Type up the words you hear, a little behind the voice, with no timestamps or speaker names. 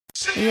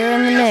You're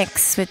in the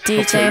mix with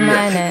DJ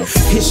Minus.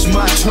 It's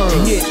my turn.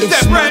 Yeah, it's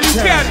that my brand new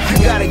time. Cavie.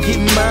 I gotta get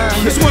mine.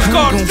 This one's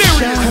called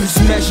Serious. I've been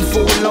smashing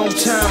for a long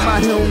time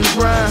out here on the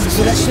grind.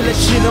 So that should let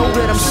you know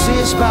that I'm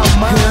serious about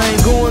mine. I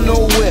ain't going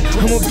nowhere.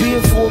 I'ma be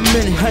here for a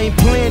minute. I ain't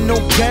playing no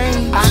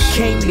game. I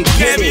came to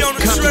get Cavie it. on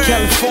the Compton,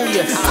 track.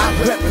 California, I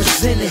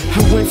represent it.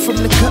 I went from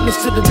the Cutlass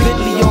to the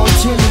Bentley, all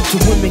Jenny. To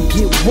women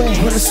get wet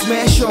when I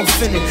smash off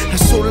in it. I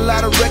sold a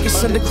lot of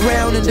records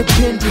underground,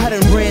 independent. I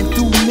done ran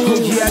through me. Oh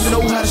yeah, I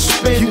know how to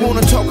spend. You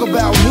wanna talk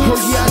about me? Oh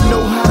yeah, I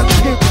know how to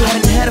pick. I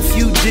done had a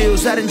few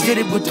deals, I done did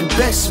it with the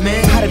best,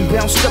 man. I done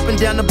bounced up and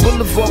down the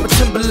boulevard with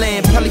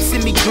Timberland. Probably see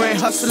me grand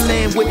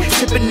hustling with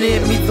tipping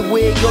in. Either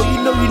way it go,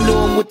 you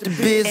know I'm with the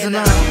biz and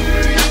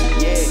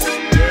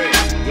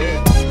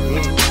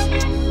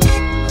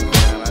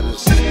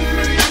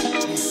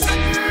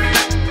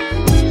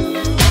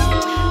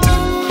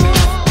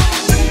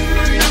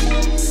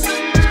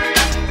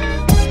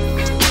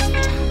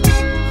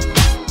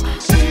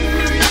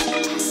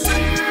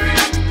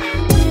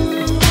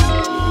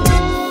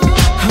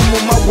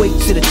way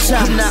to the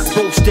top. I'm not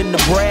boasting the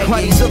bragging.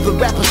 Why these other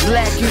rappers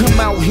lacking? I'm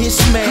out here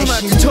smashing.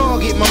 I'm out to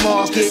target my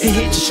market and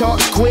hit the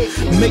charts quick.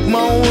 Make my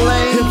own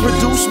lane and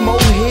produce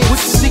more hits. With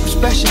the secret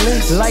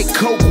specialists like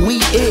Coke, we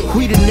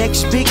the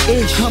next big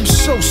ish. I'm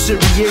so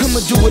serious.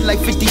 I'ma do it like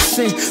 50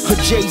 Cent or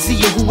Jay-Z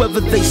or whoever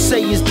they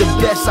say is the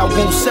best. I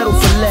won't settle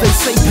for less.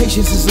 They say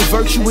patience is a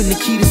virtue and the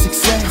key to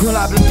success. Well,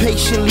 I've been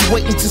patiently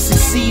waiting to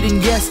succeed,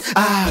 and yes,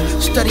 I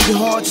studied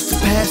hard just to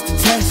pass the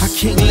test. I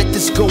can't let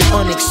this go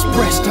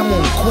unexpressed. I'm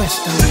on a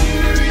quest.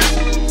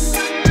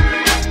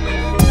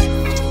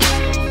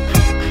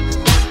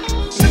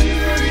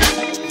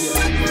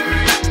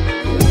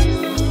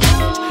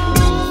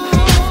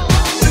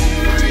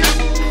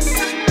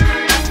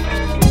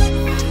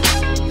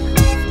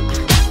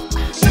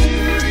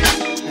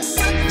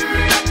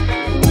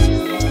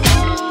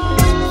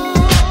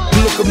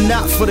 I'm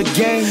not for the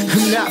game,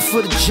 I'm not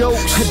for the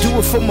jokes. I do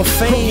it for my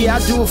fame, yeah,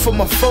 I do it for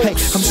my folks. Hey,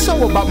 I'm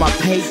so about my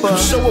paper, I'm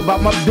so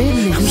about my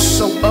business. I'm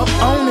so up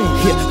on it,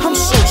 yeah, I'm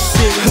so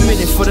serious. I'm in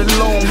it for the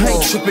long haul, I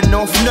ain't tripping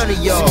off none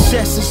of y'all.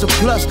 Success is a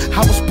plus,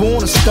 I was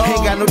born a star.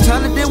 Ain't got no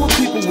time to deal with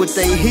people with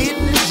their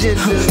hidden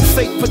agenda.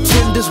 Fake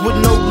pretenders with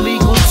no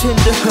legal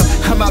tender.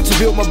 I'm out to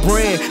build my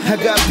brand, I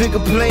got bigger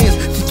plans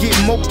to get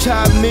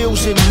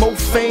multi-mills and more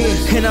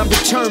fans. And I'm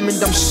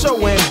determined, I'm so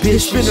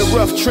ambitious. It's been a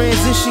rough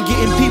transition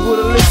getting people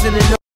to listen and